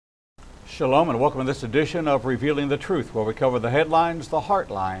Shalom and welcome to this edition of Revealing the Truth, where we cover the headlines, the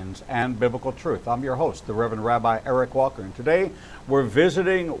heartlines, and biblical truth. I'm your host, the Reverend Rabbi Eric Walker, and today we're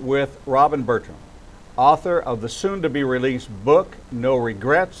visiting with Robin Bertram, author of the soon-to-be-released book, No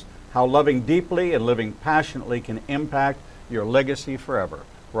Regrets, How Loving Deeply and Living Passionately Can Impact Your Legacy Forever.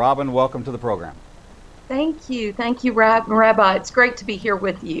 Robin, welcome to the program. Thank you. Thank you, Rabbi. It's great to be here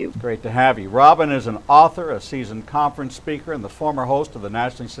with you. It's great to have you. Robin is an author, a seasoned conference speaker, and the former host of the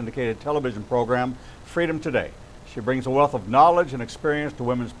nationally syndicated television program Freedom Today. She brings a wealth of knowledge and experience to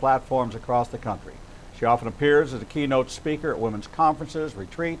women's platforms across the country. She often appears as a keynote speaker at women's conferences,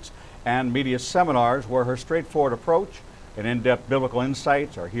 retreats, and media seminars where her straightforward approach and in-depth biblical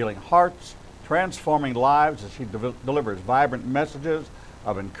insights are healing hearts, transforming lives as she delivers vibrant messages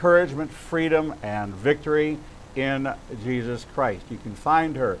of encouragement, freedom, and victory in Jesus Christ. You can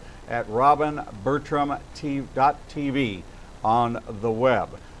find her at robinbertram.tv on the web.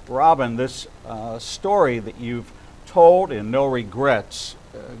 Robin, this story that you've told in No Regrets,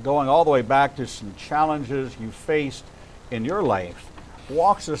 going all the way back to some challenges you faced in your life,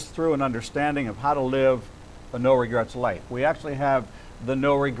 walks us through an understanding of how to live a no regrets life. We actually have the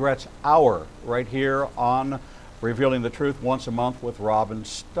No Regrets Hour right here on Revealing the Truth once a month with Rhonda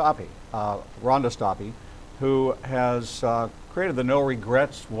Stoppe, who has created the No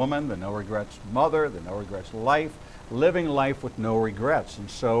Regrets woman, the No Regrets mother, the No Regrets life, living life with no regrets. And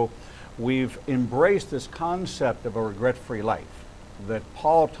so we've embraced this concept of a regret-free life that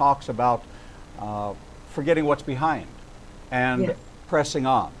Paul talks about, forgetting what's behind and Yes. pressing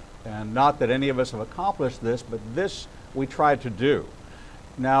on. And not that any of us have accomplished this, but this we tried to do.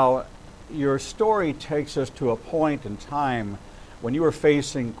 Now, your story takes us to a point in time when you were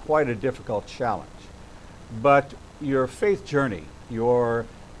facing quite a difficult challenge. But your faith journey, you're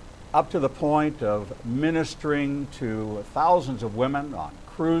up to the point of ministering to thousands of women on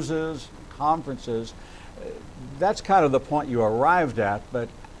cruises, conferences. That's kind of the point you arrived at, but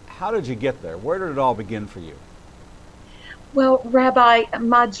how did you get there? Where did it all begin for you? Well, Rabbi,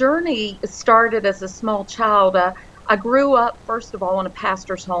 my journey started as a small child. I grew up, first of all, in a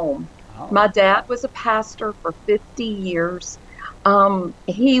pastor's home. Oh. My dad was a pastor for 50 years.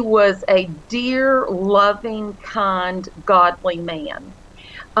 He was a dear, loving, kind, godly man.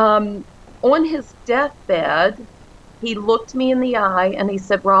 On his deathbed, he looked me in the eye and he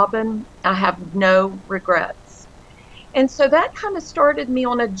said, "Robin, I have no regrets." And so that kind of started me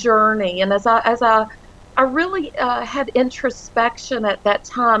on a journey. And as I really had introspection at that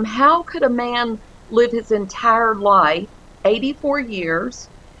time. How could a man live his entire life, 84 years,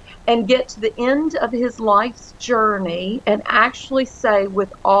 and get to the end of his life's journey and actually say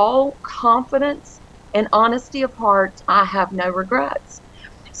with all confidence and honesty of heart, "I have no regrets"?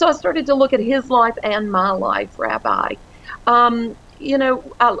 So I started to look at his life and my life, Rabbi. I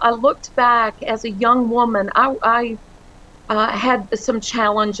looked back as a young woman. I had some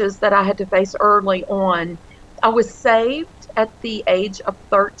challenges that I had to face early on. I was saved at the age of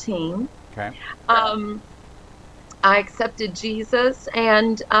 13. Okay. I accepted Jesus,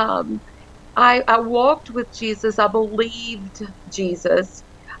 and I walked with Jesus. I believed Jesus.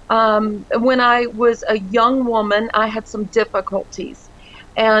 When I was a young woman, I had some difficulties,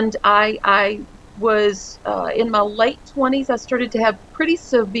 and I was in my late 20s. I started to have pretty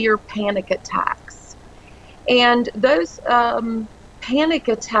severe panic attacks, and those panic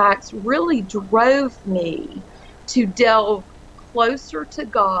attacks really drove me to delve closer to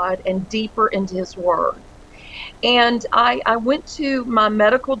God and deeper into His Word. And I went to my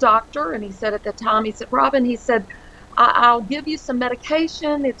medical doctor, and he said at the time, he said, "Robin," he said, I'll give you some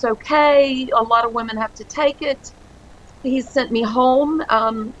medication. It's okay. A lot of women have to take it." He sent me home.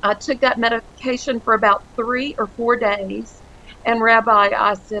 I took that medication for about 3 or 4 days. And Rabbi,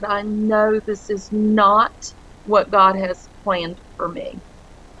 I said, "I know this is not what God has planned for me."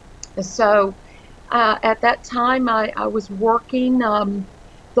 So at that time, I was working.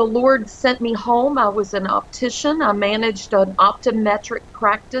 The Lord sent me home. I was an optician. I managed an optometric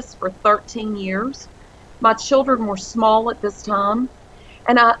practice for 13 years. My children were small at this time.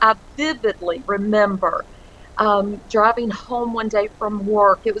 And I vividly remember driving home one day from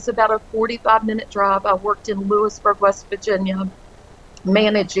work. It was about a 45-minute drive. I worked in Lewisburg, West Virginia,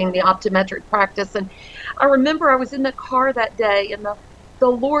 managing the optometric practice. And I remember I was in the car that day, and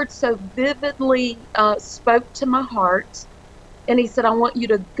the Lord so vividly spoke to my heart. And he said, "I want you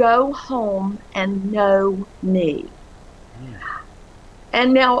to go home and know me."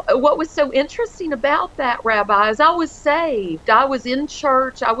 And now what was so interesting about that, Rabbi, is I was saved. I was in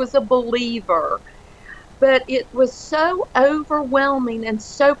church. I was a believer. But it was so overwhelming and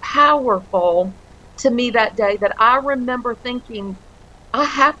so powerful to me that day that I remember thinking, I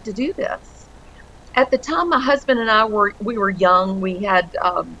have to do this. At the time, my husband and I we were young. We had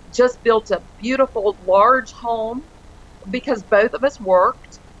just built a beautiful, large home because both of us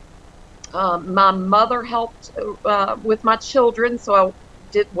worked. My mother helped with my children, so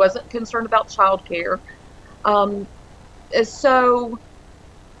I wasn't concerned about childcare. Um, so,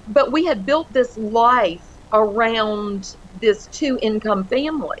 but we had built this life around this two-income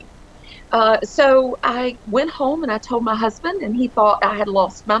family. So I went home and I told my husband, and he thought I had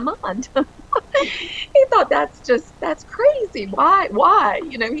lost my mind. He thought that's crazy. Why?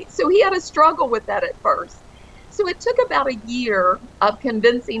 So he had a struggle with that at first. So it took about a year of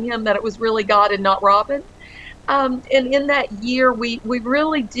convincing him that it was really God and not Robin. And in that year, we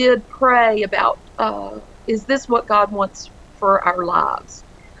really did pray about, is this what God wants for our lives?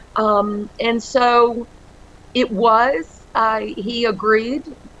 And so it was. He agreed.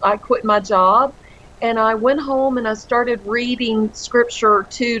 I quit my job, and I went home and I started reading scripture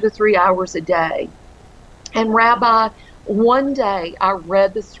 2 to 3 hours a day. And Rabbi, one day I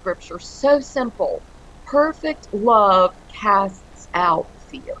read the scripture, so simple: perfect love casts out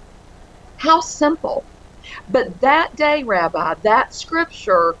fear. How simple. But that day, Rabbi, that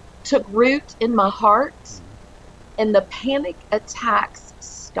scripture took root in my heart, and the panic attacks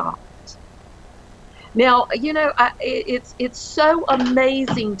stopped. Now, it's so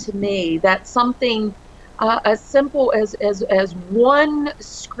amazing to me that something as simple as one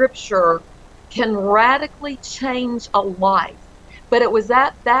scripture can radically change a life. But it was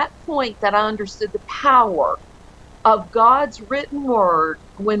at that point that I understood the power of God's written word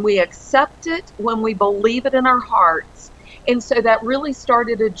when we accept it, when we believe it in our hearts. And so that really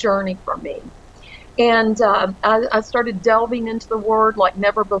started a journey for me. And I started delving into the word like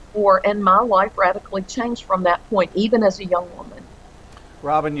never before, and my life radically changed from that point, even as a young woman.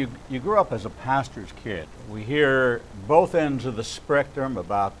 Robin, you grew up as a pastor's kid. We hear both ends of the spectrum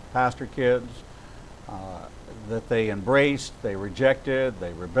about pastor kids, that they embraced, they rejected,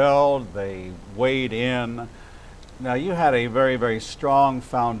 they rebelled, they weighed in. Now, you had a very, very strong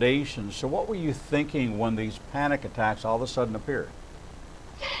foundation. So what were you thinking when these panic attacks all of a sudden appeared?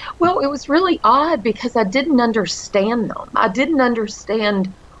 Well, it was really odd because I didn't understand them. I didn't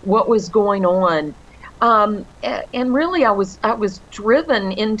understand what was going on. And really, I was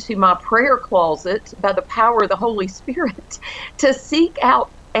driven into my prayer closet by the power of the Holy Spirit to seek out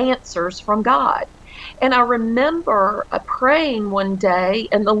answers from God. And I remember praying one day,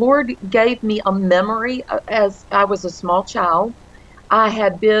 and the Lord gave me a memory as I was a small child. I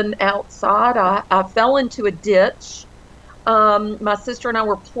had been outside. I fell into a ditch. My sister and I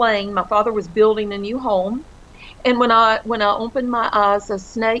were playing. My father was building a new home. And when I opened my eyes, a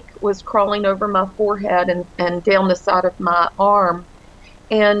snake was crawling over my forehead and down the side of my arm.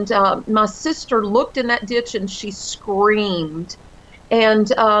 And my sister looked in that ditch and she screamed.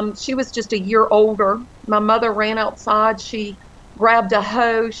 And she was just a year older. My mother ran outside. She grabbed a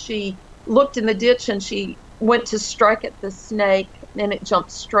hoe. She looked in the ditch and she went to strike at the snake, and it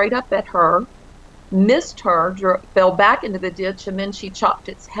jumped straight up at her, missed her, fell back into the ditch, and then she chopped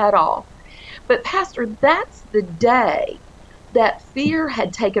its head off. But Pastor, that's the day that fear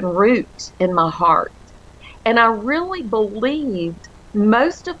had taken root in my heart. And I really believed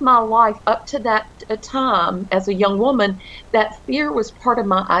most of my life up to that time as a young woman that fear was part of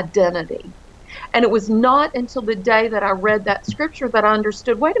my identity. And it was not until the day that I read that scripture that I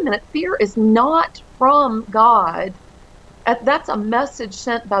understood, wait a minute, fear is not from God. That's a message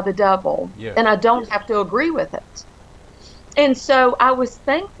sent by the devil, yes. And I don't have to agree with it. And so I was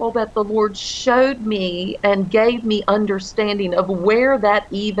thankful that the Lord showed me and gave me understanding of where that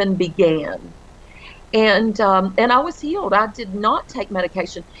even began. And I was healed. I did not take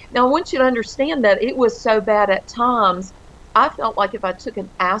medication. Now, I want you to understand that it was so bad at times, I felt like if I took an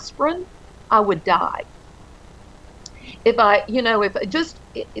aspirin, I would die. If I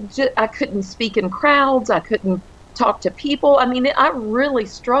couldn't speak in crowds, I couldn't talk to people. I mean, I really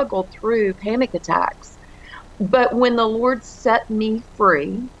struggled through panic attacks. But when the Lord set me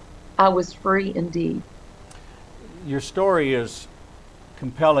free, I was free indeed. Your story is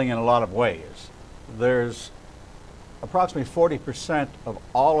compelling in a lot of ways. There's approximately 40% of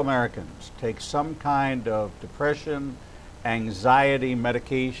all Americans take some kind of depression, anxiety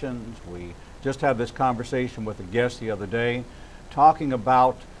medications. We just had this conversation with a guest the other day talking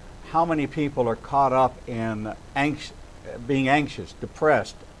about how many people are caught up in being anxious,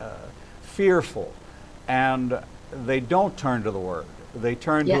 depressed, fearful, and they don't turn to the Word. They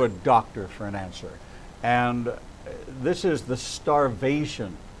turn to a doctor for an answer. And this is the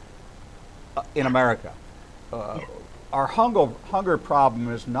starvation in America. Our hunger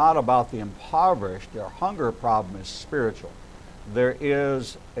problem is not about the impoverished. Our hunger problem is spiritual. there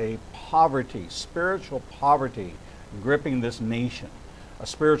is a poverty, spiritual poverty, gripping this nation. A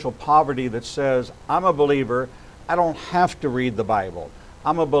spiritual poverty that says, I'm a believer, I don't have to read the Bible.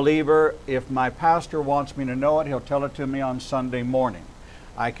 I'm a believer, if my pastor wants me to know it, he'll tell it to me on Sunday morning.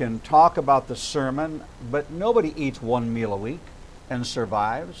 I can talk about the sermon, but nobody eats one meal a week and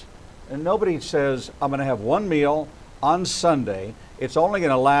survives. And nobody says, I'm going to have one meal on Sunday. It's only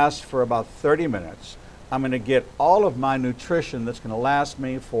going to last for about 30 minutes. I'm going to get all of my nutrition that's going to last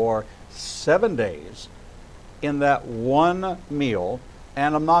me for 7 days in that one meal,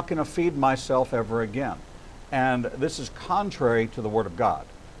 and I'm not going to feed myself ever again. And this is contrary to the Word of God.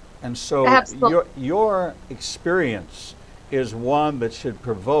 And so your experience is one that should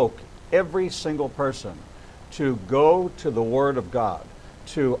provoke every single person to go to the Word of God,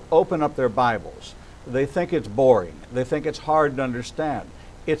 to open up their Bibles. They think it's boring. They think it's hard to understand.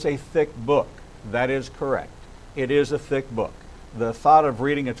 It's a thick book. That is correct. It is a thick book. The thought of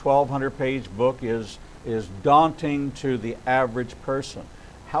reading a 1,200-page book is daunting to the average person.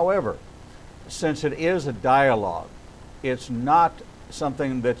 However, since it is a dialogue, it's not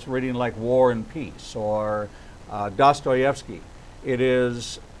something that's reading like War and Peace or Dostoevsky. It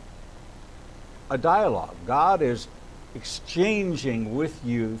is a dialogue. God is exchanging with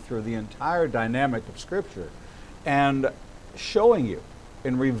you through the entire dynamic of Scripture and showing you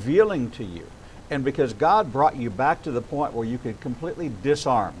and revealing to you. And because God brought you back to the point where you could completely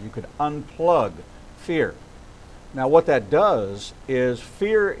disarm, you could unplug fear. Now what that does is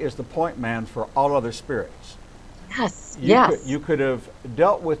fear is the point man for all other spirits. Yes, You could have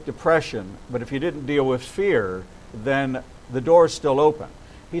dealt with depression, but if you didn't deal with fear, then the door is still open.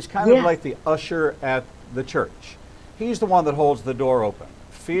 He's kind of like the usher at the church. He's the one that holds the door open.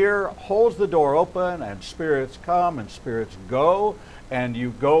 Fear holds the door open, and spirits come and spirits go, and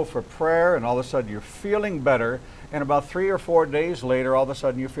you go for prayer, and all of a sudden you're feeling better, and about 3 or 4 days later, all of a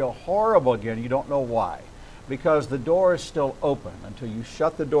sudden you feel horrible again. You don't know why. Because the door is still open. Until you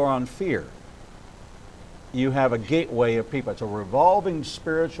shut the door on fear, you have a gateway of people. It's a revolving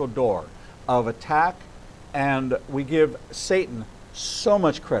spiritual door of attack, and we give Satan so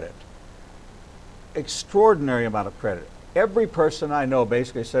much credit. Extraordinary amount of credit. Every person I know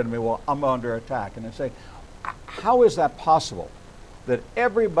basically said to me, well, I'm under attack. And I say, how is that possible that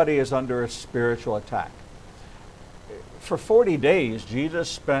everybody is under a spiritual attack? For 40 days, Jesus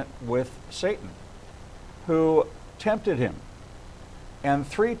spent with Satan, who tempted him. And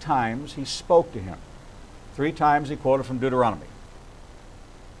 3 times he spoke to him. 3 times he quoted from Deuteronomy.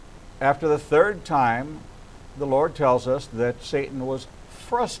 After the 3rd time, the Lord tells us that Satan was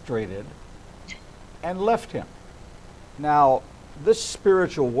frustrated and left him. Now, this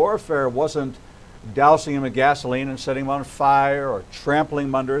spiritual warfare wasn't dousing him with gasoline and setting him on fire or trampling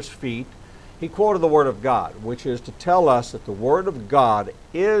him under his feet. He quoted the Word of God, which is to tell us that the Word of God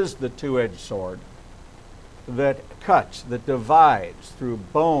is the two-edged sword that cuts, that divides through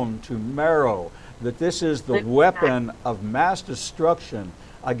bone to marrow, that this is the weapon of mass destruction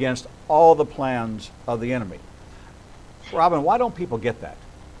against all the plans of the enemy. Robin, why don't people get that?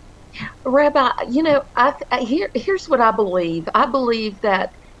 Rabbi, here's what I believe. I believe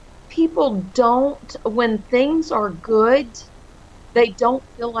that people don't, when things are good, they don't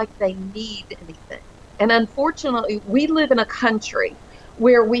feel like they need anything. And unfortunately, we live in a country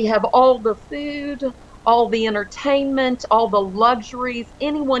where we have all the food, all the entertainment, all the luxuries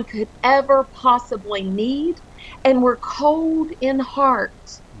anyone could ever possibly need, and we're cold in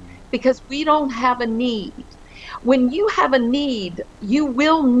heart because we don't have a need. When you have a need, you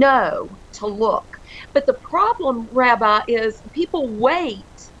will know to look. But the problem, Rabbi, is people wait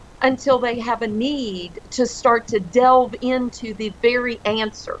until they have a need to start to delve into the very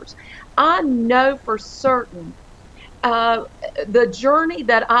answers. I know for certain the journey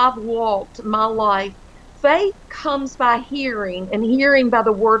that I've walked my life, faith comes by hearing, and hearing by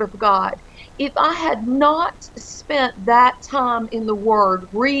the Word of God. If I had not spent that time in the Word,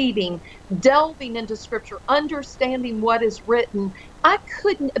 reading, delving into Scripture, understanding what is written, I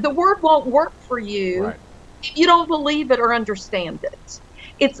couldn't. The Word won't work for you if you don't believe it or understand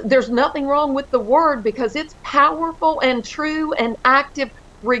it. There's nothing wrong with the Word because it's powerful and true and active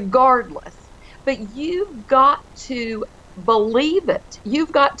regardless. But you've got to believe it.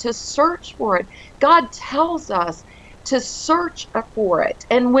 You've got to search for it. God tells us to search for it.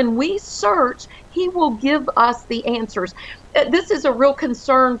 And when we search, He will give us the answers. This is a real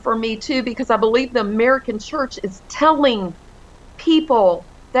concern for me too, because I believe the American church is telling people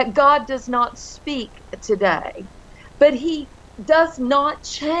that God does not speak today, but He does not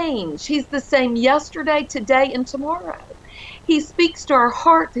change. He's the same yesterday, today, and tomorrow. He speaks to our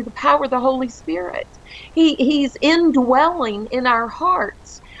heart through the power of the Holy Spirit. He's indwelling in our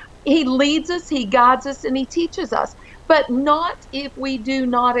hearts. He leads us, he guides us, and he teaches us, but not if we do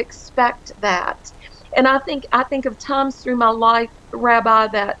not expect that. And I think of times through my life, Rabbi,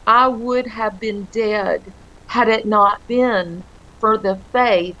 that I would have been dead had it not been for the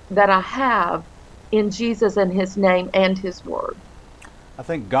faith that I have in Jesus and his name and his word. I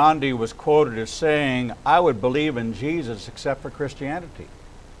think Gandhi was quoted as saying, "I would believe in Jesus except for Christianity."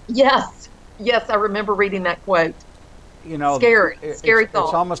 Yes, yes, I remember reading that quote. You know, scary thought.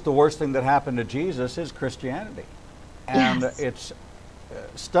 It's almost the worst thing that happened to Jesus is Christianity. And Yes. it's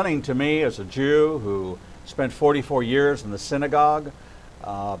stunning to me as a Jew who spent 44 years in the synagogue.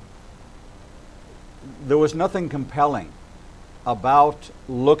 There was nothing compelling about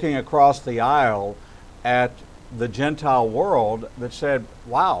looking across the aisle at the Gentile world that said,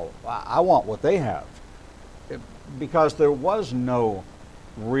 wow, I want what they have. Because there was no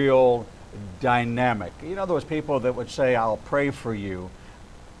real dynamic. You know, there was people that would say, I'll pray for you.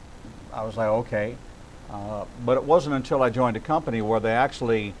 I was like, okay. But it wasn't until I joined a company where they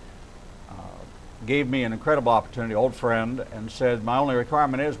actually gave me an incredible opportunity, old friend, and said, my only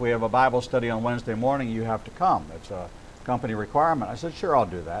requirement is we have a Bible study on Wednesday morning, you have to come. It's a company requirement. I said, sure, I'll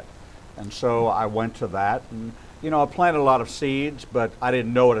do that. And so I went to that. And, you know, I planted a lot of seeds, but I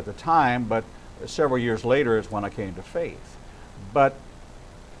didn't know it at the time. But several years later is when I came to faith. But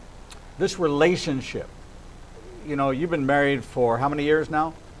this relationship, you know, you've been married for how many years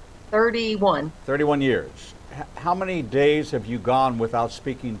now? 31. 31 years. How many days have you gone without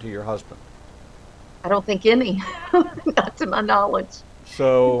speaking to your husband? I don't think any, not to my knowledge.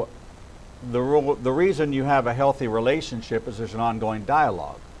 So the reason you have a healthy relationship is there's an ongoing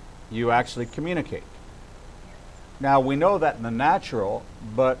dialogue. You actually communicate. Now, we know that in the natural,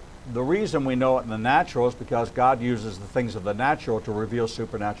 but the reason we know it in the natural is because God uses the things of the natural to reveal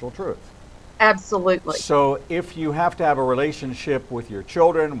supernatural truth. Absolutely. So if you have to have a relationship with your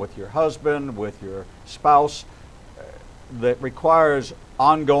children, with your husband, with your spouse, that requires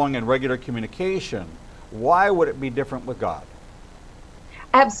ongoing and regular communication, why would it be different with God?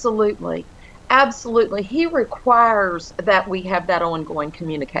 Absolutely. Absolutely. He requires that we have that ongoing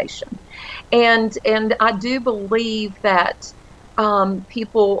communication. And I do believe that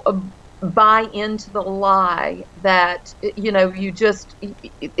people buy into the lie that, you know,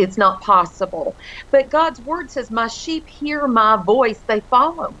 it's not possible. But God's word says, my sheep hear my voice, they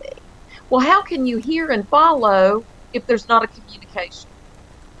follow me. Well, how can you hear and follow if there's not a communication?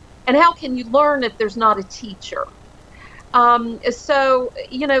 And how can you learn if there's not a teacher? So,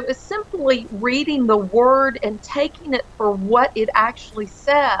 you know, simply reading the word and taking it for what it actually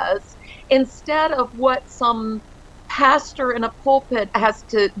says, instead of what some pastor in a pulpit has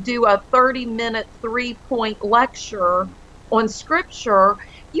to do a 30-minute, 3-point lecture on scripture.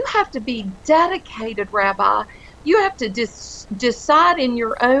 You have to be dedicated, Rabbi. You have to decide in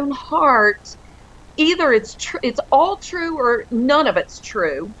your own heart, either it's all true or none of it's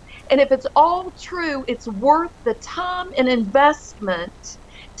true. And if it's all true, it's worth the time and investment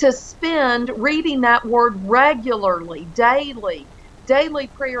to spend reading that word regularly, daily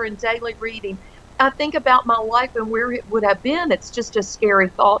prayer and daily reading. I think about my life and where it would have been. It's just a scary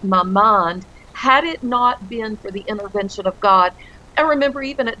thought in my mind. Had it not been for the intervention of God. I remember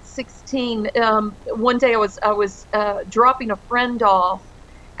even at 16, one day I was dropping a friend off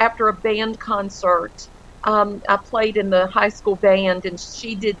after a band concert. I played in the high school band, and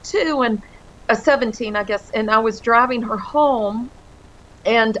she did too, and 17, I guess, and I was driving her home,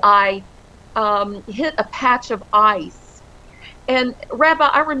 and I hit a patch of ice. And Rabbi,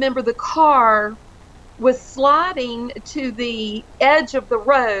 I remember the car was sliding to the edge of the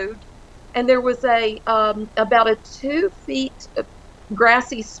road, and there was about a 2 feet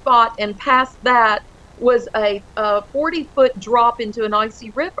grassy spot, and past that was a 40-foot drop into an icy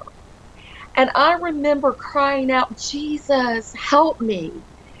river. And I remember crying out, Jesus, help me.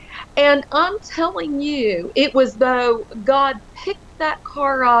 And I'm telling you, it was though God picked that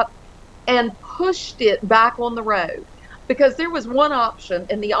car up and pushed it back on the road, because there was one option,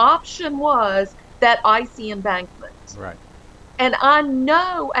 and the option was that icy embankment. Right. And I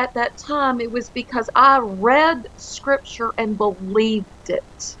know at that time it was because I read scripture and believed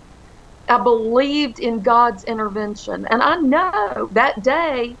it. I believed in God's intervention. And I know that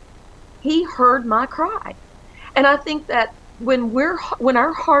day He heard my cry. And I think that when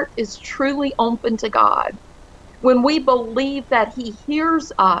our heart is truly open to God, when we believe that He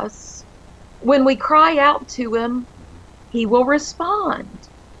hears us, when we cry out to Him, He will respond.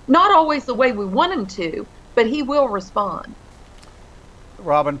 Not always the way we want Him to, but He will respond.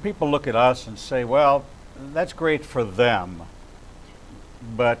 Robin, people look at us and say, well, that's great for them.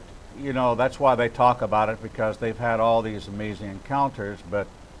 but you know, that's why they talk about it, because they've had all these amazing encounters. But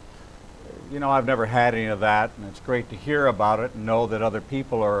you know, I've never had any of that, and it's great to hear about it and know that other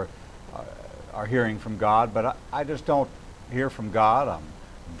people are hearing from God. But I just don't hear from God. I'm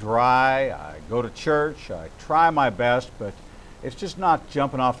dry. I go to church. I try my best, but it's just not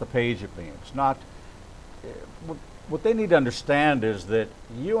jumping off the page at me. It's not. What they need to understand is that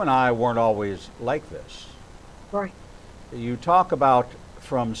you and I weren't always like this. Right. You talk about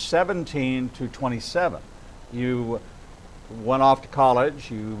from 17 to 27. You went off to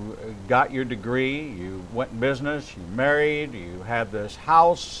college, you got your degree, you went in business, you married, you had this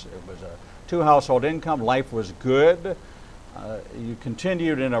house. It was a two-household income. Life was good. You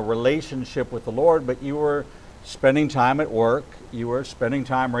continued in a relationship with the Lord, but you were spending time at work. You were spending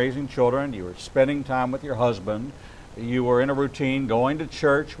time raising children. You were spending time with your husband. You were in a routine, going to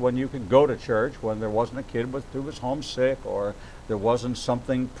church when you could go to church, when there wasn't a kid who was homesick or there wasn't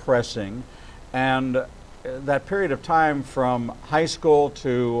something pressing. And that period of time from high school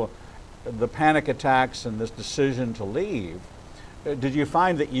to the panic attacks and this decision to leave, did you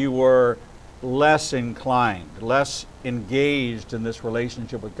find that you were less inclined, less engaged in this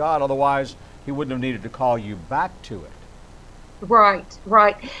relationship with God? Otherwise, He wouldn't have needed to call you back to it. Right,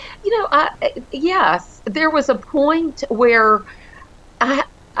 right. You know, yes, there was a point where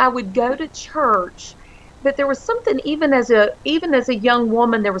I would go to church, but there was something, even as a young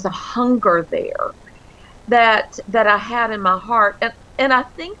woman, there was a hunger there that I had in my heart, and I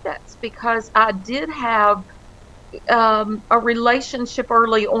think that's because I did have a relationship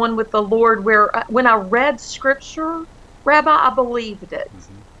early on with the Lord, where when I read Scripture, Rabbi, I believed it.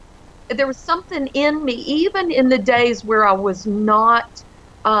 Mm-hmm. There was something in me, even in the days where I was not,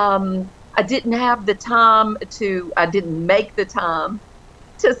 I didn't have the time I didn't make the time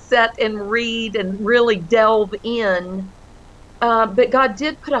to sit and read and really delve in. But God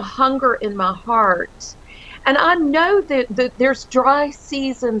did put a hunger in my heart. And I know that there's dry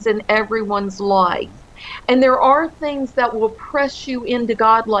seasons in everyone's life. And there are things that will press you into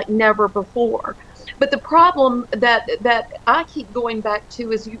God like never before. But the problem that I keep going back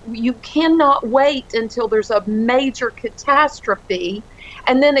to is you cannot wait until there's a major catastrophe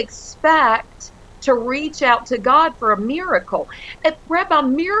and then expect to reach out to God for a miracle. And Rabbi,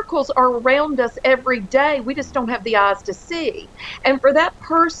 miracles are around us every day. We just don't have the eyes to see. And for that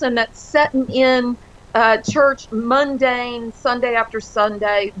person that's sitting in church mundane, Sunday after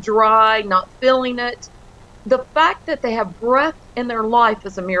Sunday, dry, not feeling it, the fact that they have breath in their life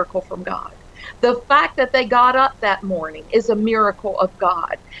is a miracle from God. The fact that they got up that morning is a miracle of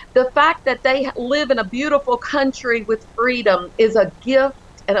God. The fact that they live in a beautiful country with freedom is a gift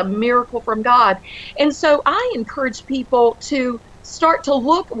and a miracle from God. And so I encourage people to start to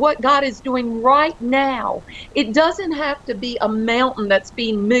look what God is doing right now. It doesn't have to be a mountain that's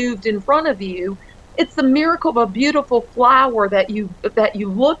being moved in front of you. It's the miracle of a beautiful flower that you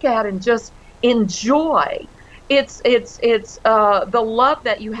look at and just enjoy. It's the love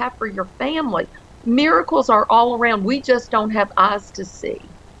that you have for your family. Miracles are all around. We just don't have eyes to see.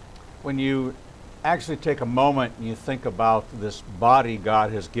 When you actually take a moment and you think about this body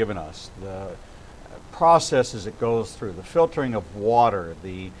God has given us, the processes it goes through, the filtering of water,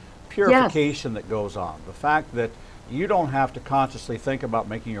 the purification that goes on, the fact that you don't have to consciously think about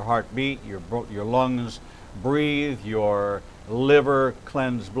making your heart beat, your lungs breathe, your liver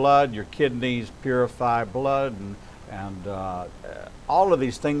cleanse blood, your kidneys purify blood, and all of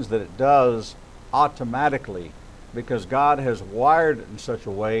these things that it does automatically, because God has wired it in such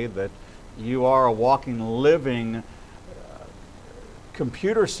a way that you are a walking, living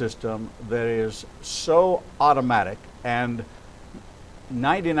computer system that is so automatic and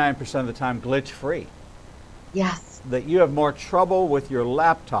 99% of the time glitch free. Yes. That you have more trouble with your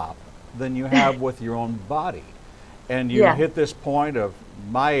laptop than you have with your own body. And you hit this point of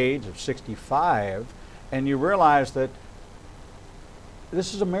my age of 65, and you realize that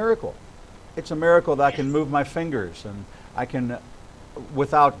this is a miracle. It's a miracle that I can move my fingers, and I can,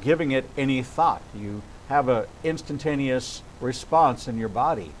 without giving it any thought, you have an instantaneous response in your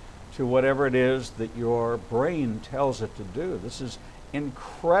body to whatever it is that your brain tells it to do. This is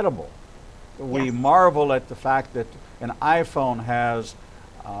incredible. We marvel at the fact that an iPhone has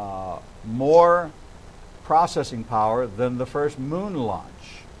more processing power than the first moon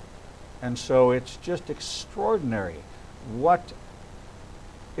launch. And so it's just extraordinary what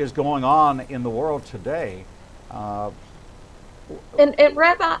is going on in the world today. And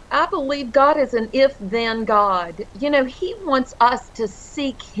Rabbi, I believe God is an if-then God. You know, He wants us to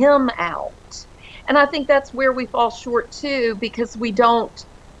seek Him out. And I think that's where we fall short too, because we don't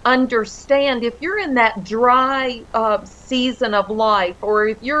understand if you're in that dry season of life, or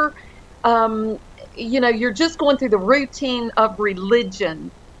if you're, you're just going through the routine of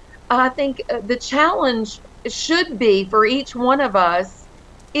religion. I think the challenge should be for each one of us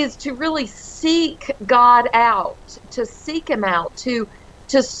is to really seek God out, to seek Him out, to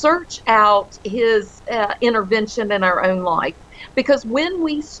search out His intervention in our own life. Because when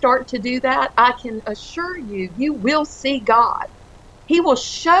we start to do that, I can assure you, you will see God. He will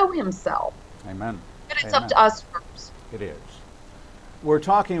show Himself. Amen. But it's Amen. up to us first. It is. We're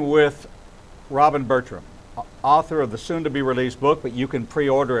talking with Robin Bertram, author of the soon-to-be-released book, but you can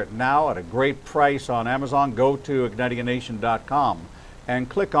pre-order it now at a great price on Amazon. Go to ignitinganation.com and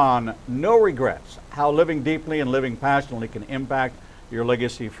click on No Regrets, How Living Deeply and Living Passionately Can Impact Your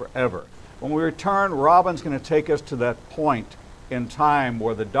Legacy Forever. When we return, Robin's going to take us to that point in time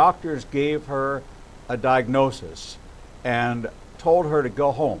where the doctors gave her a diagnosis and told her to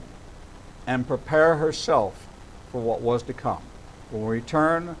go home and prepare herself for what was to come. When we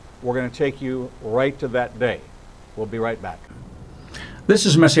return, we're going to take you right to that day. We'll be right back. This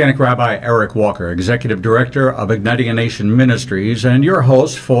is Messianic Rabbi Eric Walker, Executive Director of Igniting a Nation Ministries, and your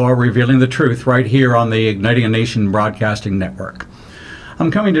host for Revealing the Truth right here on the Igniting a Nation Broadcasting Network.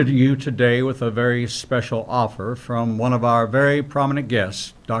 I'm coming to you today with a very special offer from one of our very prominent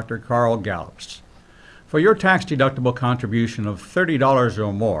guests, Dr. Carl Gallups. For your tax-deductible contribution of $30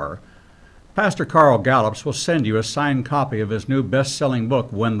 or more, Pastor Carl Gallups will send you a signed copy of his new best-selling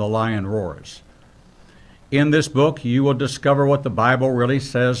book, When the Lion Roars. In this book, you will discover what the Bible really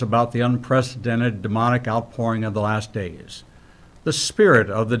says about the unprecedented demonic outpouring of the last days, the spirit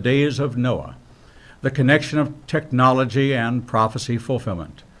of the days of Noah, the connection of technology and prophecy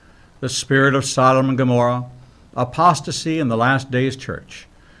fulfillment, the spirit of Sodom and Gomorrah, apostasy in the last days church,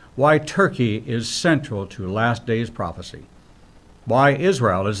 why Turkey is central to last days prophecy, why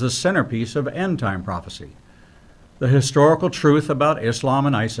Israel is the centerpiece of end-time prophecy, the historical truth about Islam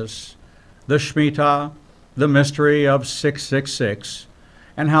and ISIS, the Shemitah, the mystery of 666,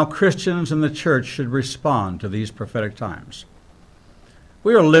 and how Christians in the church should respond to these prophetic times.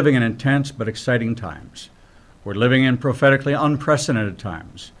 We are living in intense but exciting times. We're living in prophetically unprecedented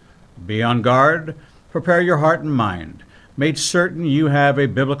times. Be on guard, prepare your heart and mind, make certain you have a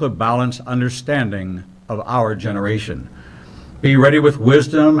biblical balanced understanding of our generation. Be ready with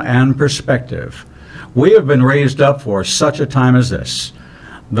wisdom and perspective. We have been raised up for such a time as this.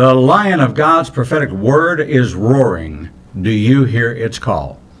 The lion of God's prophetic word is roaring. Do you hear its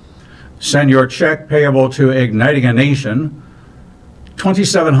call? Send your check payable to Igniting a Nation,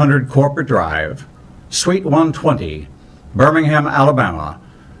 2700 Corporate Drive, Suite 120, Birmingham, Alabama,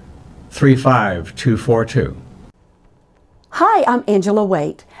 35242. Hi, I'm Angela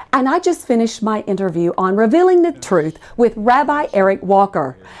Waite, and I just finished my interview on Revealing the Truth with Rabbi Eric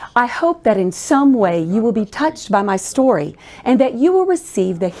Walker. I hope that in some way you will be touched by my story and that you will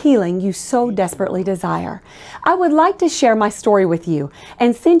receive the healing you so desperately desire. I would like to share my story with you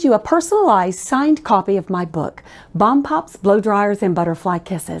and send you a personalized signed copy of my book, Bomb Pops, Blow Dryers, and Butterfly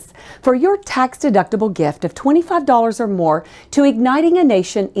Kisses, for your tax-deductible gift of $25 or more to Igniting a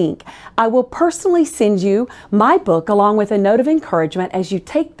Nation, Inc. I will personally send you my book along with a note of encouragement as you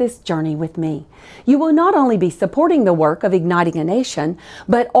take this journey with me. You will not only be supporting the work of Igniting a Nation,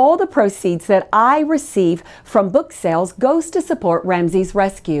 but all the proceeds that I receive from book sales goes to support Ramsey's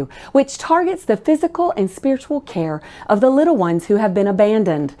Rescue, which targets the physical and spiritual care of the little ones who have been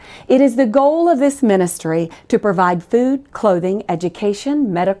abandoned. It is the goal of this ministry to provide food, clothing,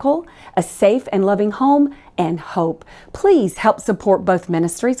 education, medical, a safe and loving home, and hope. Please help support both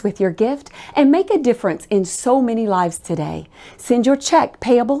ministries with your gift and make a difference in so many lives today. Send your check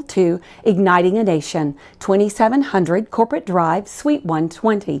payable to Igniting a Nation, 2700 Corporate Drive, Suite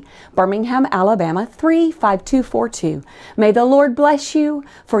 120, Birmingham, Alabama, 35242. May the Lord bless you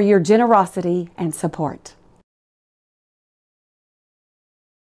for your generosity and support.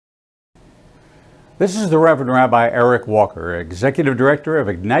 This is the Reverend Rabbi Eric Walker, Executive Director of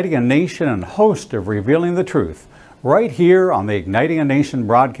Igniting a Nation and host of Revealing the Truth, right here on the Igniting a Nation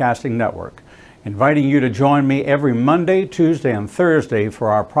Broadcasting Network, inviting you to join me every Monday, Tuesday, and Thursday for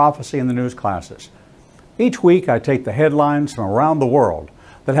our Prophecy in the News classes. Each week I take the headlines from around the world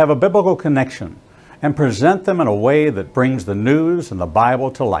that have a biblical connection and present them in a way that brings the news and the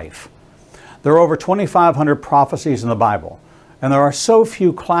Bible to life. There are over 2,500 prophecies in the Bible, and there are so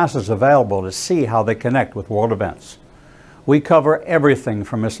few classes available to see how they connect with world events. We cover everything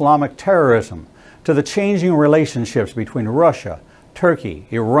from Islamic terrorism to the changing relationships between Russia, Turkey,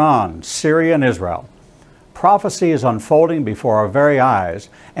 Iran, Syria, and Israel. Prophecy is unfolding before our very eyes,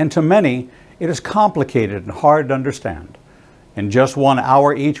 and to many, it is complicated and hard to understand. In just 1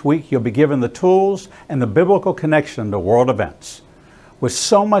 hour each week, you'll be given the tools and the biblical connection to world events. With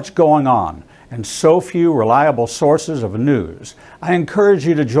so much going on and so few reliable sources of news, I encourage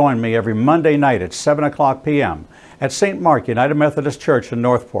you to join me every Monday night at 7 o'clock p.m. at St. Mark United Methodist Church in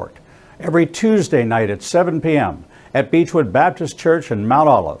Northport, every Tuesday night at 7 p.m. at Beechwood Baptist Church in Mount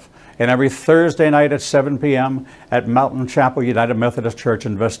Olive, and every Thursday night at 7 p.m. at Mountain Chapel United Methodist Church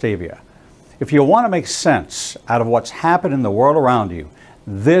in Vestavia. If you want to make sense out of what's happened in the world around you,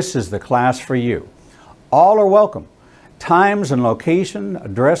 this is the class for you. All are welcome. Times and location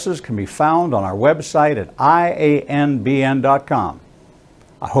addresses can be found on our website at ianbn.com.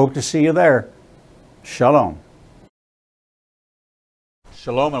 I hope to see you there. Shalom.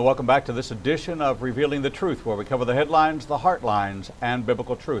 Shalom and welcome back to this edition of Revealing the Truth, where we cover the headlines, the heartlines, and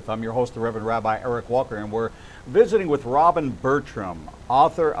biblical truth. I'm your host, the Reverend Rabbi Eric Walker, and we're visiting with Robin Bertram,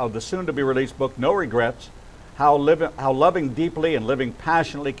 author of the soon-to-be-released book, No Regrets, How Loving Deeply and Living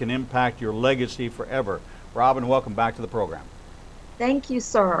Passionately Can Impact Your Legacy Forever. Robin, welcome back to the program. Thank you,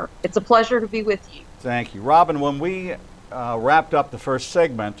 sir. It's a pleasure to be with you. Thank you. Robin, when we wrapped up the first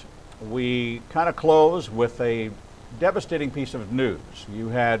segment, we kind of closed with a devastating piece of news. You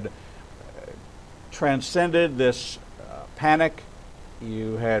had transcended this panic.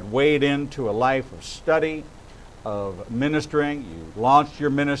 You had waded into a life of study, of ministering. You launched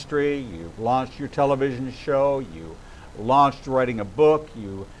your ministry. You launched your television show. You launched writing a book.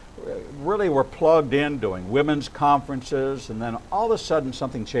 You really were plugged in doing women's conferences, and then all of a sudden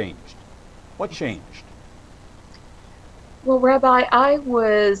something changed. What changed? Well, Rabbi, I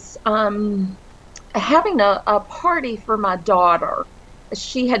was having a party for my daughter.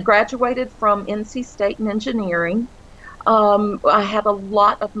 She had graduated from NC State in engineering. I had a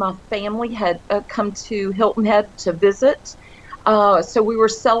lot of my family had come to Hilton Head to visit. So we were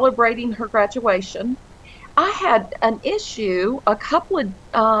celebrating her graduation. I had an issue a couple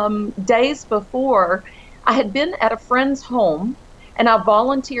of days before. I had been at a friend's home and I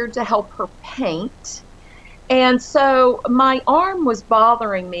volunteered to help her paint. And so my arm was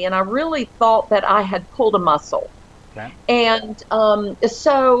bothering me, and I really thought that I had pulled a muscle. Okay. And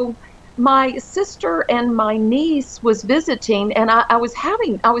so my sister and my niece was visiting, and I was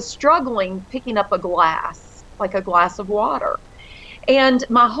struggling picking up a glass, like a glass of water. And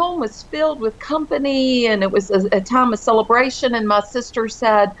my home was filled with company, and it was a time of celebration, and my sister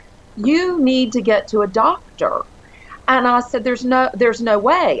said, "You need to get to a doctor." And I said, there's no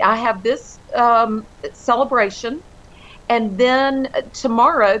way. I have this celebration, and then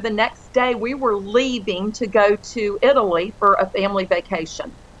tomorrow, the next day, we were leaving to go to Italy for a family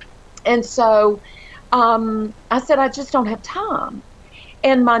vacation. And so I said, I just don't have time.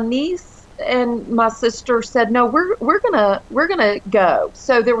 And my niece and my sister said, no, we're gonna go.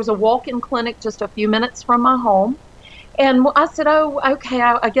 So there was a walk-in clinic just a few minutes from my home. And I said, oh, okay,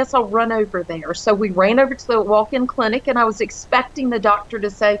 I guess I'll run over there. So we ran over to the walk-in clinic, and I was expecting the doctor to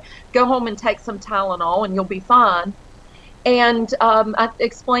say, go home and take some Tylenol and you'll be fine. And I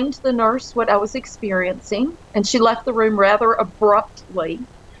explained to the nurse what I was experiencing, and she left the room rather abruptly.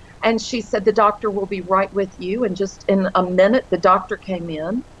 And she said, the doctor will be right with you. And just in a minute, the doctor came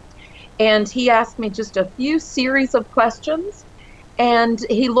in, and he asked me just a few series of questions. And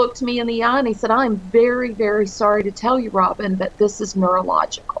he looked me in the eye and he said, I'm very, very sorry to tell you, Robin, but this is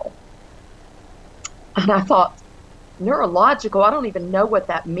neurological. And I thought, neurological? I don't even know what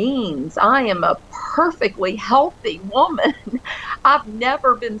that means. I am a perfectly healthy woman. I've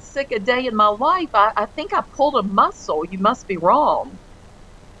never been sick a day in my life. I think I pulled a muscle. You must be wrong.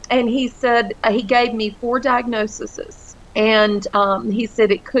 And he said, he gave me 4 diagnoses. And he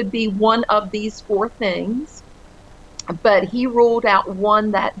said it could be one of these 4 things. But he ruled out one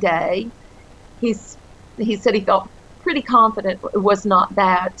that day. He said he felt pretty confident it was not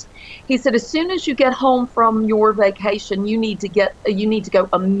that. He said, as soon as you get home from your vacation, you need to go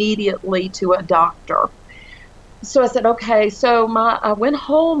immediately to a doctor. So I said, okay. So I went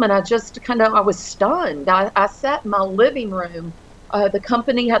home, and I just I was stunned. I sat in my living room. The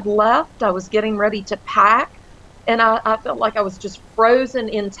company had left. I was getting ready to pack, and I felt like I was just frozen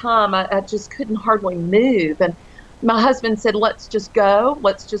in time. I just couldn't hardly move. And my husband said, let's just go.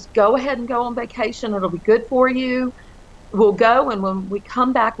 Let's just go ahead and go on vacation. It'll be good for you. We'll go, and when we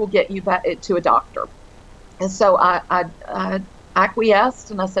come back, we'll get you back to a doctor. And so I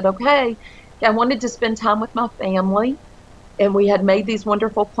acquiesced, and I said, okay. I wanted to spend time with my family, and we had made these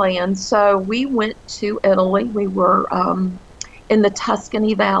wonderful plans. So we went to Italy. We were in the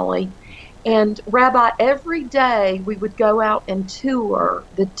Tuscany Valley. And Rabbi, every day we would go out and tour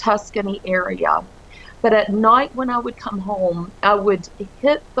the Tuscany area. But at night when I would come home, I would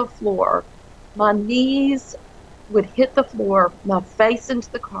hit the floor. My knees would hit the floor, my face into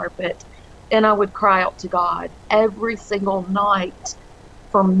the carpet, and I would cry out to God every single night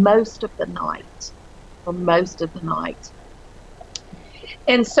for most of the night. For most of the night.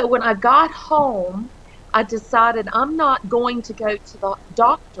 And so when I got home, I decided I'm not going to go to the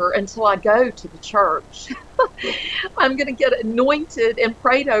doctor until I go to the church. I'm going to get anointed and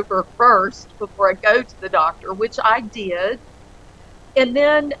prayed over first before I go to the doctor, which I did. And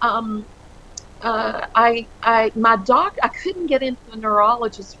then I couldn't get into the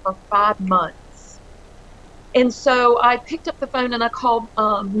neurologist for 5 months. And so I picked up the phone and I called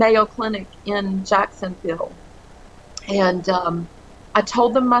Mayo Clinic in Jacksonville. And I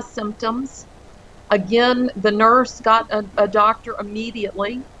told them my symptoms. Again, the nurse got a doctor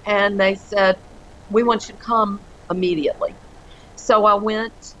immediately, and they said, we want you to come immediately. So I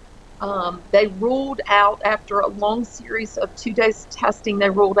went. They ruled out, after a long series of 2 days of testing, they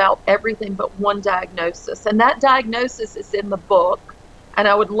ruled out everything but one diagnosis. And that diagnosis is in the book. And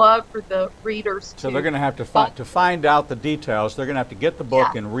I would love for the readers to... So they're going to have to find out the details. They're going to have to get the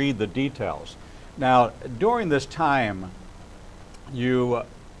book and read the details. Now, during this time, you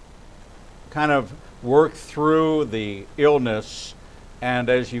kind of worked through the illness, and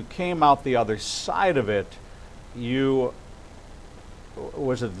as you came out the other side of it,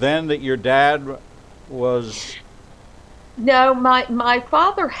 was it then that your dad was... No, my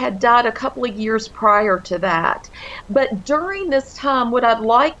father had died a couple of years prior to that. But during this time, what I'd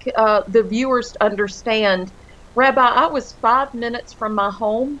like the viewers to understand, Rabbi, I was 5 minutes from my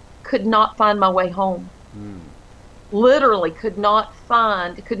home, could not find my way home. Literally could not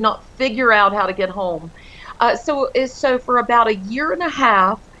figure out how to get home. So for about a year and a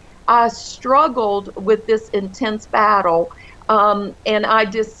half, I struggled with this intense battle. And I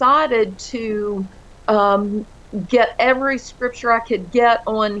decided to get every scripture I could get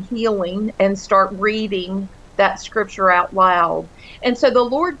on healing and start reading that scripture out loud. And so the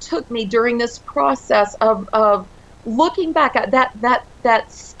Lord took me during this process of looking back at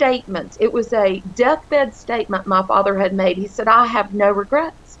that statement. It was a deathbed statement my father had made. He said, I have no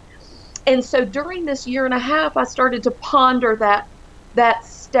regrets. And so during this year and a half, I started to ponder that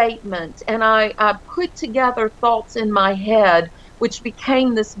statement, and I put together thoughts in my head, which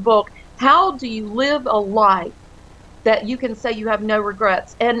became this book. How do you live a life that you can say you have no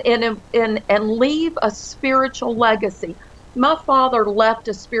regrets and leave a spiritual legacy? My father left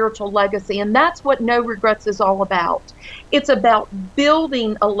a spiritual legacy, and that's what No Regrets is all about. It's about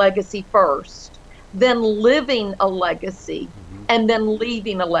building a legacy first, then living a legacy, and then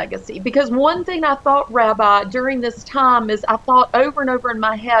leaving a legacy. Because one thing I thought, Rabbi, during this time is I thought over and over in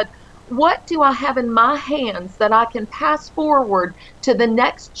my head, what do I have in my hands that I can pass forward to the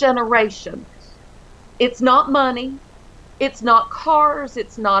next generation? It's not money. It's not cars,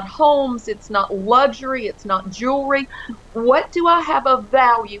 it's not homes, it's not luxury, it's not jewelry. What do I have of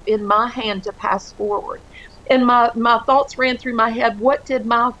value in my hand to pass forward? And my thoughts ran through my head, what did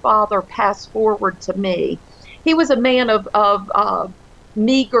my father pass forward to me? He was a man of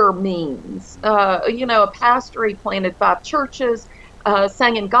meager means. A pastor, he planted 5 churches,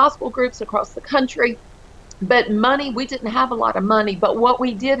 sang in gospel groups across the country. But money, we didn't have a lot of money, but what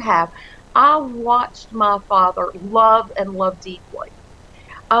we did have, I watched my father love and love deeply.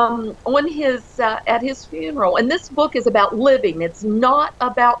 On at his funeral, and this book is about living, it's not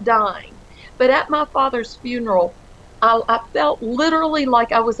about dying, but at my father's funeral, I felt literally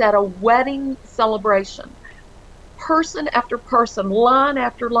like I was at a wedding celebration. Person after person, line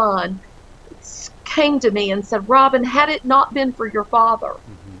after line, came to me and said, Robin, had it not been for your father,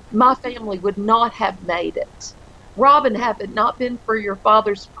 my family would not have made it. Robin, had it not been for your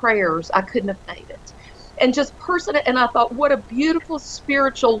father's prayers, I couldn't have made it. And and I thought, what a beautiful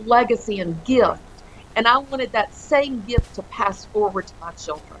spiritual legacy and gift. And I wanted that same gift to pass forward to my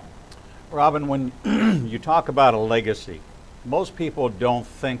children. Robin, when you talk about a legacy, most people don't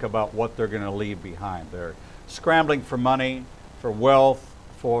think about what they're going to leave behind. They're scrambling for money, for wealth,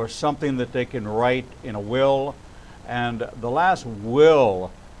 for something that they can write in a will. And the last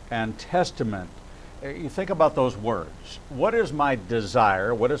will and testament, you think about those words. What is my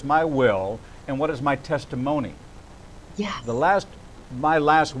desire? What is my will? And what is my testimony? Yes. My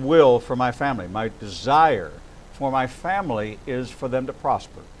last will for my family, my desire for my family is for them to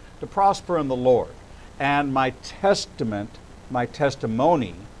prosper in the Lord. And my testament, my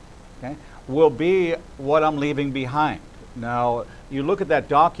testimony, okay, will be what I'm leaving behind. Now, you look at that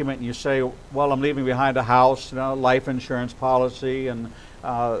document and you say, well, I'm leaving behind a house, life insurance policy, and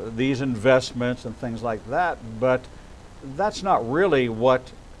these investments and things like that, but that's not really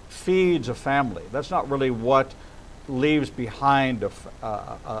what feeds a family. That's not really what leaves behind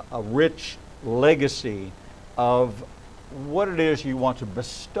a rich legacy of what it is you want to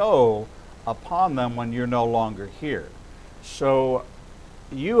bestow upon them when you're no longer here. So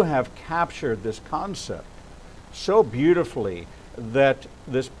you have captured this concept so beautifully that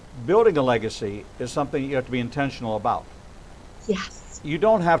this building a legacy is something you have to be intentional about. Yes. You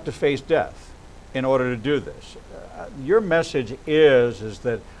don't have to face death in order to do this. Your message is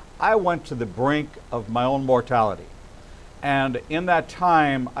that I went to the brink of my own mortality, and in that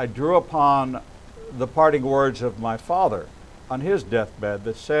time I drew upon the parting words of my father on his deathbed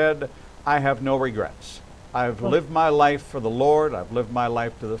that said, I have no regrets. I've lived my life for the Lord, I've lived my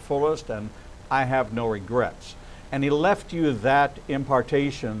life to the fullest, and I have no regrets. And he left you that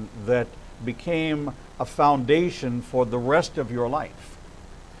impartation that became a foundation for the rest of your life.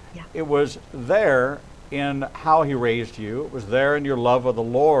 Yeah. It was there in how he raised you, it was there in your love of the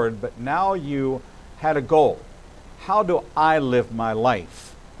Lord, but now you had a goal. How do I live my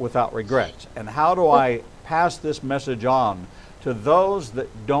life without regrets? And how do I pass this message on to those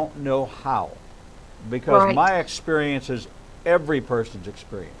that don't know how? Because Right. my experience is every person's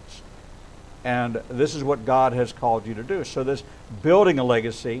experience. And this is what God has called you to do. So this building a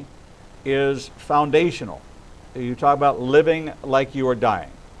legacy is foundational. You talk about living like you are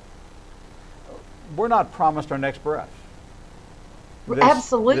dying. We're not promised our next breath.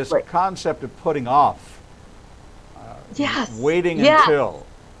 Absolutely. This concept of putting off, Yes. waiting Yes. until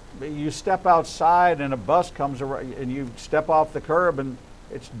you step outside and a bus comes around and you step off the curb and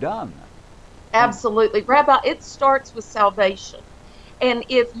it's done. Absolutely. Rabbi, it starts with salvation. And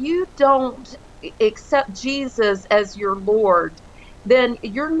if you don't accept Jesus as your Lord, then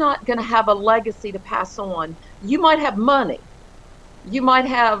you're not going to have a legacy to pass on. You might have money, you might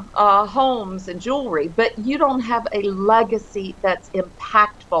have homes and jewelry, but you don't have a legacy that's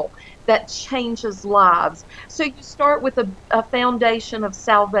impactful, that changes lives. So you start with a foundation of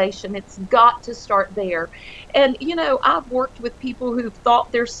salvation. It's got to start there. And, you know, I've worked with people who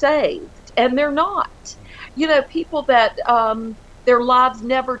thought they're saved and they're not. You know, people that their lives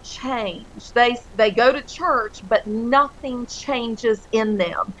never change. They go to church, but nothing changes in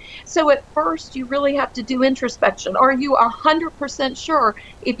them. So at first, you really have to do introspection. Are you 100% sure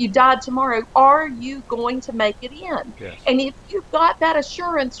if you died tomorrow, are you going to make it in? Yes. And if you've got that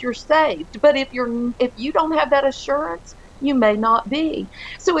assurance, you're saved. But if you don't have that assurance, you may not be.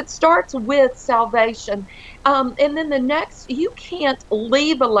 So it starts with salvation. And then the next, you can't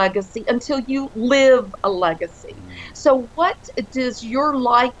leave a legacy until you live a legacy. So what does your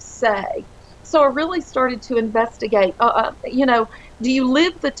life say? So I really started to investigate, you know, do you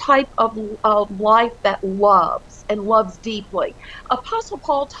live the type of life that loves and loves deeply? Apostle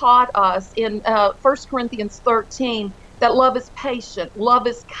Paul taught us in 1 Corinthians 13 that love is patient, love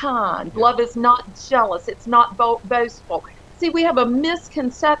is kind, love is not jealous, it's not boastful. See, we have a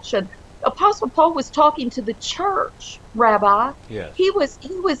misconception. Apostle Paul was talking to the church, Rabbi. Yes.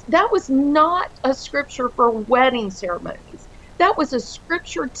 That was not a scripture for wedding ceremonies. That was a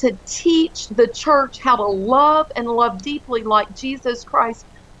scripture to teach the church how to love and love deeply like Jesus Christ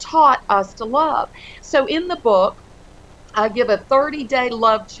taught us to love. So in the book, I give a 30-day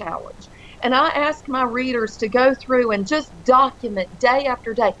love challenge. And I ask my readers to go through and just document day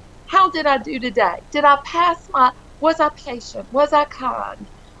after day. How did I do today? Was I patient? Was I kind?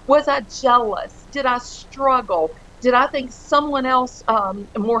 Was I jealous? Did I struggle? Did I think someone else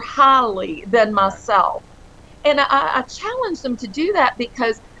more highly than myself? And I challenge them to do that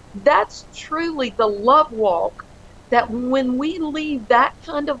because that's truly the love walk, that when we leave that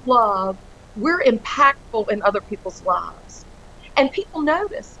kind of love, we're impactful in other people's lives. And people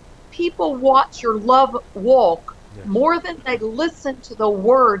notice. People watch your love walk more than they listen to the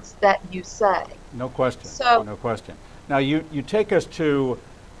words that you say. No question. So, no question. Now you take us to,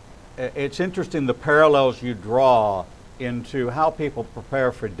 it's interesting the parallels you draw into how people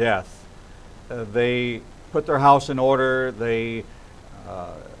prepare for death. They put their house in order, they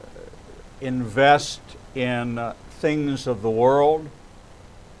invest in things of the world,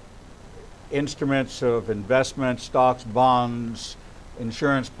 instruments of investment, stocks, bonds,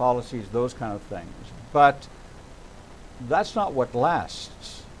 insurance policies, those kind of things. But that's not what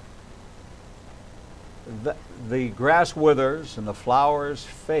lasts. The grass withers and the flowers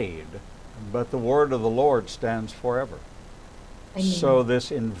fade, but the word of the Lord stands forever. Amen. So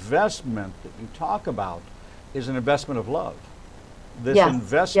this investment that you talk about is an investment of love. This Yes,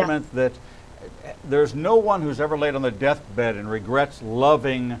 investment that there's no one who's ever laid on their deathbed and regrets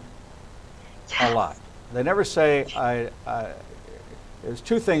loving a lot. They never say, there's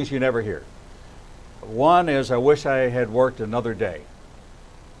two things you never hear. One is, I wish I had worked another day.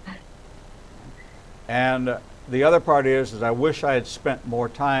 And the other part is I wish I had spent more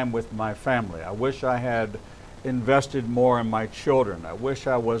time with my family. I wish I had invested more in my children. I wish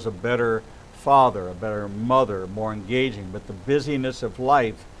I was a better father, a better mother, more engaging, but the busyness of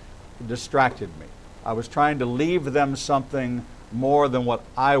life distracted me. I was trying to leave them something more than what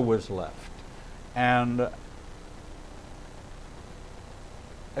I was left. And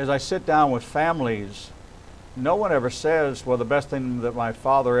as I sit down with families, no one ever says, well, the best thing that my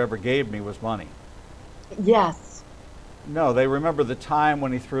father ever gave me was money. Yes. No, they remember the time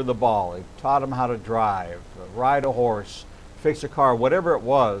when he threw the ball. He taught them how to drive, ride a horse, fix a car, whatever it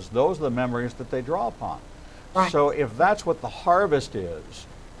was. Those are the memories that they draw upon. Right. So if that's what the harvest is,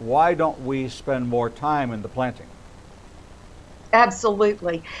 why don't we spend more time in the planting?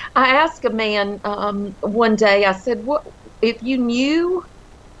 Absolutely. I asked a man one day, I said, "What if you knew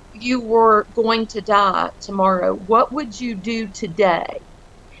you were going to die tomorrow, what would you do today?"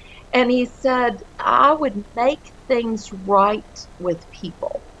 And he said, "I would make things right with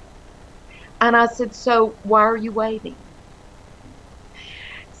people." And I said, "So why are you waiting?"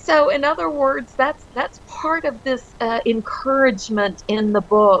 So in other words, that's part of this encouragement in the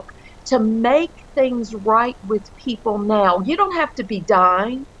book, to make things right with people now. You don't have to be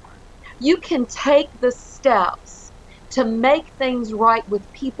dying. You can take the steps to make things right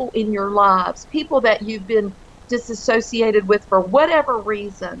with people in your lives, people that you've been disassociated with for whatever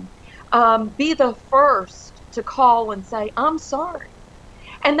reason. Be the first to call and say, "I'm sorry."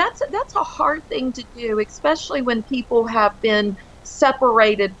 And that's a hard thing to do, especially when people have been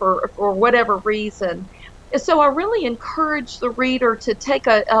separated for whatever reason. So I really encourage the reader to take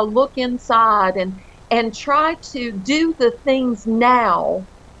a look inside and try to do the things now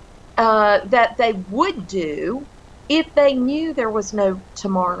that they would do if they knew there was no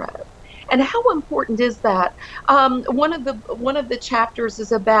tomorrow. And how important is that? One of the chapters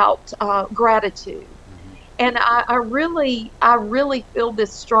is about gratitude. And I really feel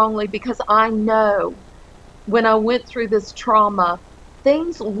this strongly, because I know when I went through this trauma,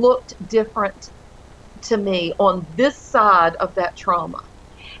 things looked different to me on this side of that trauma.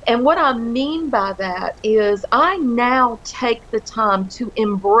 And what I mean by that is I now take the time to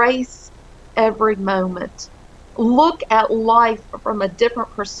embrace every moment, look at life from a different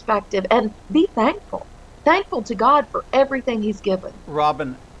perspective, and be thankful. Thankful to God for everything He's given.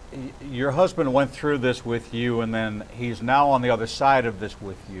 Robin, your husband went through this with you, and then he's now on the other side of this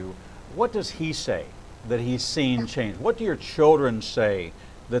with you. What does he say that he's seen change? What do your children say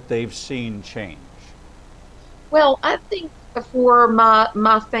that they've seen change? Well, I think for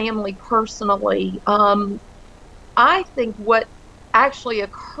my family personally, I think what actually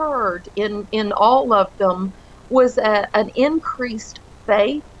occurred in all of them was an increased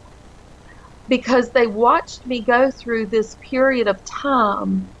faith, because they watched me go through this period of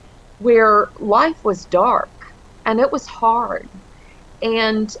time where life was dark and it was hard.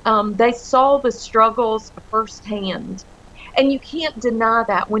 And they saw the struggles firsthand. And you can't deny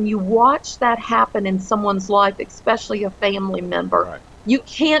that when you watch that happen in someone's life, especially a family member. Right. You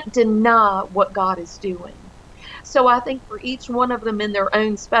can't deny what God is doing. So I think for each one of them in their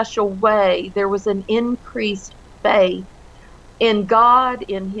own special way, there was an increased faith in God,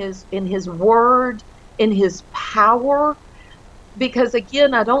 in His Word, in His power. Because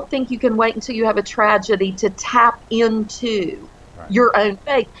again, I don't think you can wait until you have a tragedy to tap into your own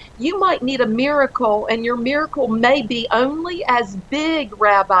faith. You might need a miracle, and your miracle may be only as big,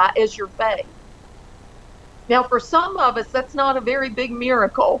 Rabbi, as your faith. Now, for some of us, that's not a very big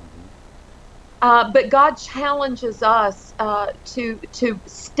miracle. But God challenges us to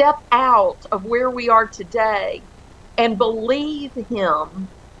step out of where we are today and believe Him,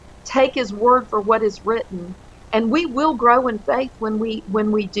 take His word for what is written, and we will grow in faith when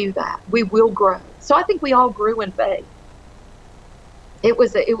we do that. We will grow. So I think we all grew in faith. It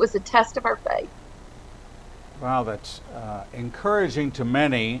was a test of our faith. Wow, that's encouraging to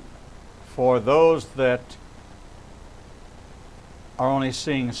many. For those that are only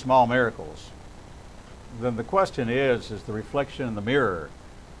seeing small miracles, then the question is the reflection in the mirror,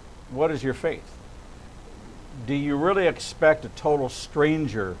 what is your faith? Do you really expect a total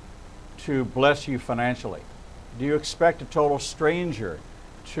stranger to bless you financially? Do you expect a total stranger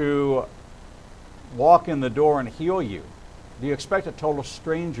to walk in the door and heal you? Do you expect a total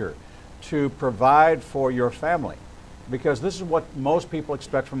stranger to provide for your family? Because this is what most people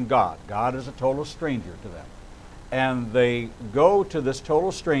expect from God. God is a total stranger to them. And they go to this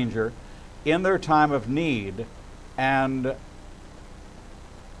total stranger in their time of need, and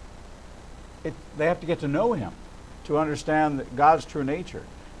they have to get to know Him, to understand God's true nature,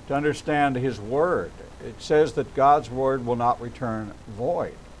 to understand His Word. It says that God's Word will not return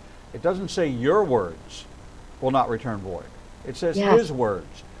void. It doesn't say your words will not return void. It says His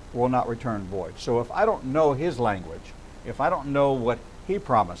words will not return void. So if I don't know his language, if I don't know what he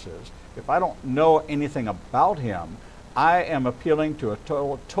promises, if I don't know anything about him, I am appealing to a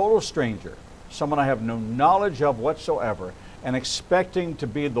total stranger, someone I have no knowledge of whatsoever, and expecting to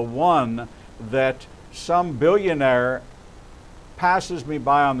be the one that some billionaire passes me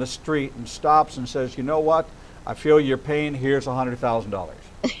by on the street and stops and says, you know what, I feel your pain, here's $100,000.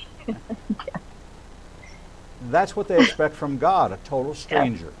 Yeah. That's what they expect from God, a total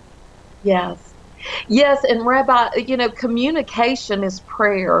stranger. Yes. Yes, and Rabbi, you know, communication is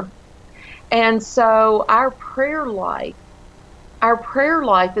prayer. And so our prayer life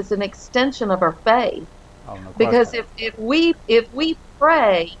is an extension of our faith. Oh, no Because question. if we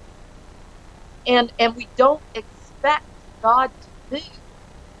pray and we don't expect God to move,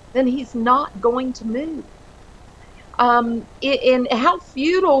 then he's not going to move. And how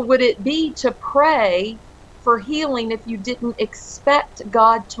futile would it be to pray for healing if you didn't expect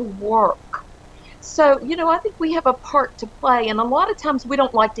God to work? So, you know, I think we have a part to play, and a lot of times we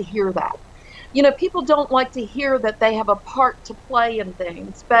don't like to hear that. You know, people don't like to hear that they have a part to play in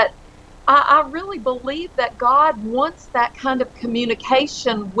things, but I really believe that God wants that kind of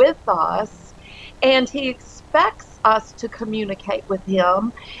communication with us, and he expects us to communicate with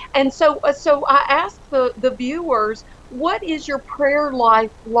him. And so I ask the viewers, what is your prayer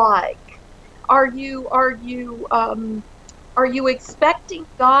life like? Are you expecting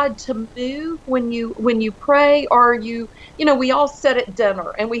God to move when you pray? Or are you know, we all sit at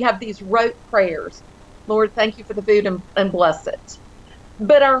dinner and we have these rote prayers. Lord, thank you for the food and bless it.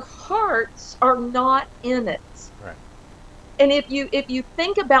 But our hearts are not in it. Right. And if you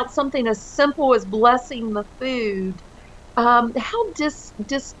think about something as simple as blessing the food, how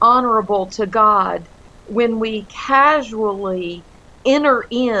dishonorable to God when we casually enter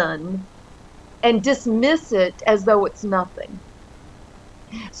in and dismiss it as though it's nothing.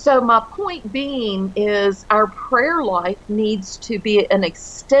 So my point being is our prayer life needs to be an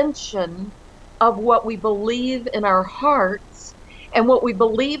extension of what we believe in our hearts, and what we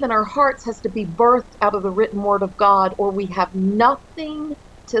believe in our hearts has to be birthed out of the written word of God, or we have nothing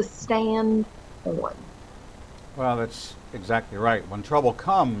to stand on. Well, that's exactly right. When trouble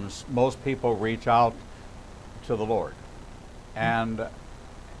comes, most people reach out to the Lord. And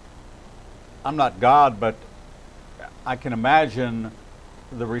I'm not God, but I can imagine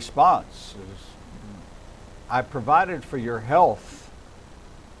the response is, I provided for your health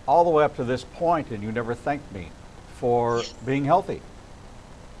all the way up to this point, and you never thanked me for being healthy.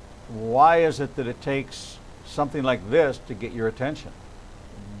 Why is it that it takes something like this to get your attention?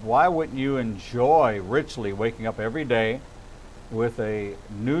 Why wouldn't you enjoy richly waking up every day with a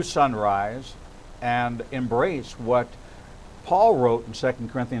new sunrise and embrace what Paul wrote in 2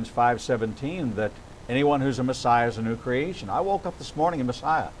 Corinthians 5:17, that anyone who's a Messiah is a new creation? I woke up this morning a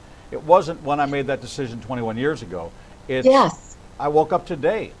Messiah. It wasn't when I made that decision 21 years ago. It's, Yes. I woke up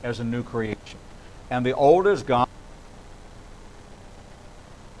today as a new creation. And the old is gone.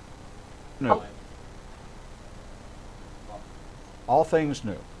 New. All things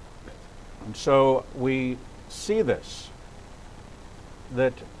new. And so we see this,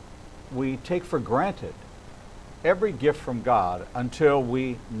 that we take for granted every gift from God until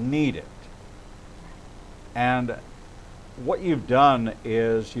we need it. And what you've done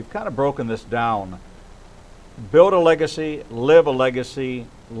is you've kind of broken this down. Build a legacy, live a legacy,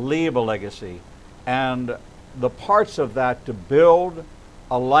 leave a legacy. And the parts of that to build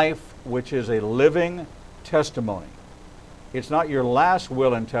a life which is a living testimony. It's not your last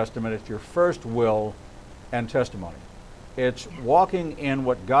will and testament, it's your first will and testimony. It's walking in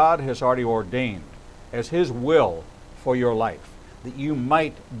what God has already ordained as his will for your life, that you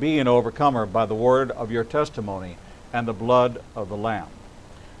might be an overcomer by the word of your testimony and the blood of the Lamb.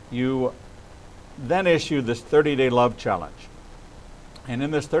 You then issue this 30-day love challenge. And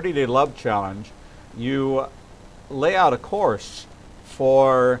in this 30-day love challenge, you lay out a course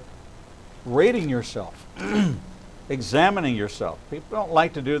for rating yourself, examining yourself. People don't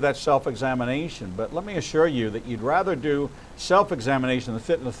like to do that self-examination, but let me assure you that you'd rather do self-examination than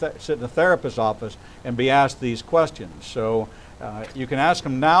sit in a therapist's office and be asked these questions. So you can ask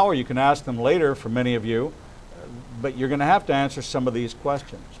them now or you can ask them later for many of you, but you're going to have to answer some of these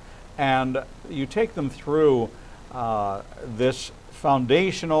questions. And you take them through this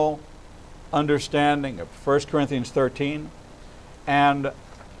foundational understanding of 1 Corinthians 13 and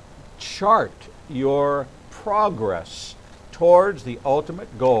chart your progress towards the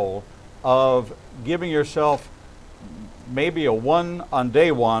ultimate goal of giving yourself maybe a 1 on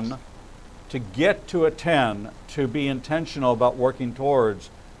day 1 to get to a 10, to be intentional about working towards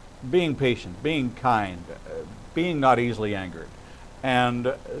being patient, being kind, being not easily angered,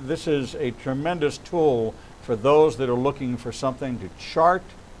 And this is a tremendous tool for those that are looking for something to chart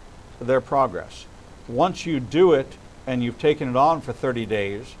their progress. Once you do it and you've taken it on for 30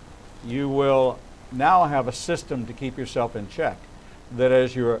 days, you will now have a system to keep yourself in check. That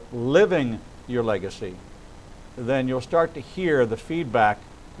as you're living your legacy, then you'll start to hear the feedback.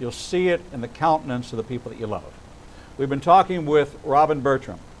 You'll see it in the countenance of the people that you love. We've been talking with Robin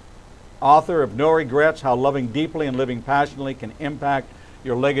Bertram, author of No Regrets, How Loving Deeply and Living Passionately Can Impact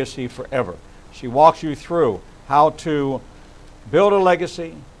Your Legacy Forever. She walks you through how to build a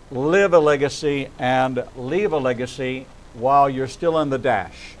legacy, live a legacy, and leave a legacy while you're still in the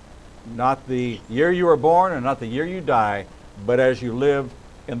dash. Not the year you were born and not the year you die, but as you live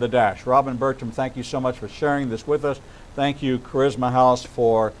in the dash. Robin Bertram, thank you so much for sharing this with us. Thank you, Charisma House,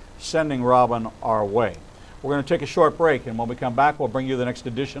 for sending Robin our way. We're going to take a short break, and when we come back, we'll bring you the next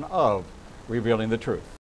edition of Revealing the Truth.